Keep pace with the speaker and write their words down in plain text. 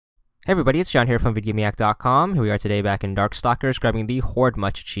Hey everybody, it's John here from VidGamiac.com. Here we are today back in Darkstalkers, grabbing the Hoard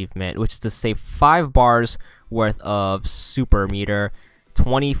Much achievement, which is to save 5 bars worth of super meter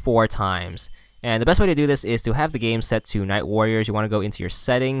 24 times. And the best way to do this is to have the game set to Night Warriors. You want to go into your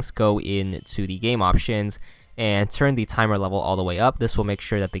settings, go into the game options, and turn the timer level all the way up. This will make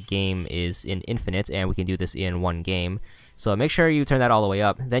sure that the game is in infinite, and we can do this in one game. So make sure you turn that all the way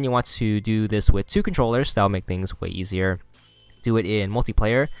up. Then you want to do this with 2 controllers. That'll make things way easier. Do it in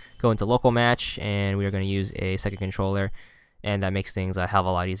multiplayer, go into local match, and we are going to use a second controller, and that makes things a hell of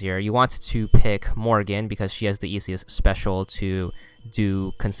a lot easier. You want to pick Morgan because she has the easiest special to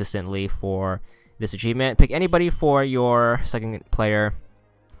do consistently for this achievement. Pick anybody for your second player,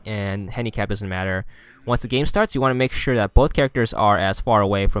 and handicap doesn't matter. Once the game starts, you want to make sure that both characters are as far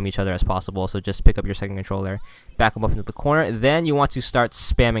away from each other as possible, so just pick up your second controller, back them up into the corner. Then you want to start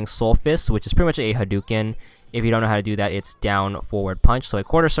spamming Soul Fist, which is pretty much a Hadouken. If you don't know how to do that, it's down, forward, punch. So a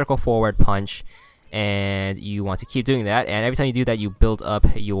quarter circle, forward, punch. And you want to keep doing that. And every time you do that, you build up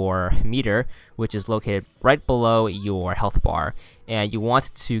your meter, which is located right below your health bar. And you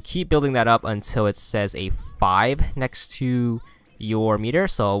want to keep building that up until it says a 5 next to your meter.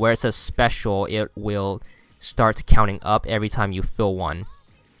 So where it says special, it will start counting up every time you fill one.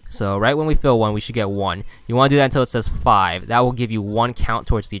 So right when we fill one, we should get 1. You want to do that until it says 5. That will give you 1 count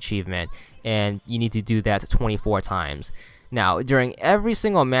towards the achievement, and you need to do that 24 times. Now, during every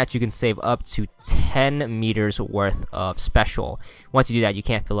single match, you can save up to 10 meters worth of special. Once you do that, you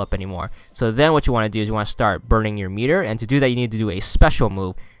can't fill up anymore. So then what you want to do is you want to start burning your meter, and to do that, you need to do a special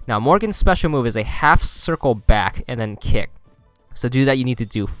move. Now, Morgan's special move is a half circle back and then kick. So to do that, you need to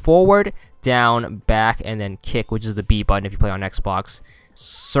do forward, down, back, and then kick, which is the B button if you play on Xbox.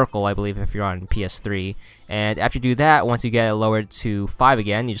 Circle, I believe, if you're on PS3. And after you do that, once you get it lowered to 5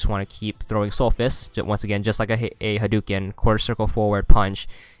 again, you just want to keep throwing Soul Fist. Once again, just like a Hadouken, quarter circle, forward, punch.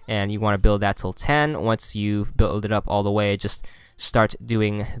 And you want to build that till 10. Once you've built it up all the way, just start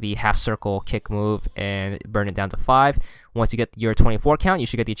doing the half circle kick move and burn it down to 5. Once you get your 24 count, you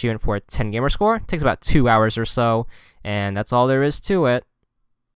should get the achievement for a 10 gamer score. It takes about 2 hours or so, and that's all there is to it.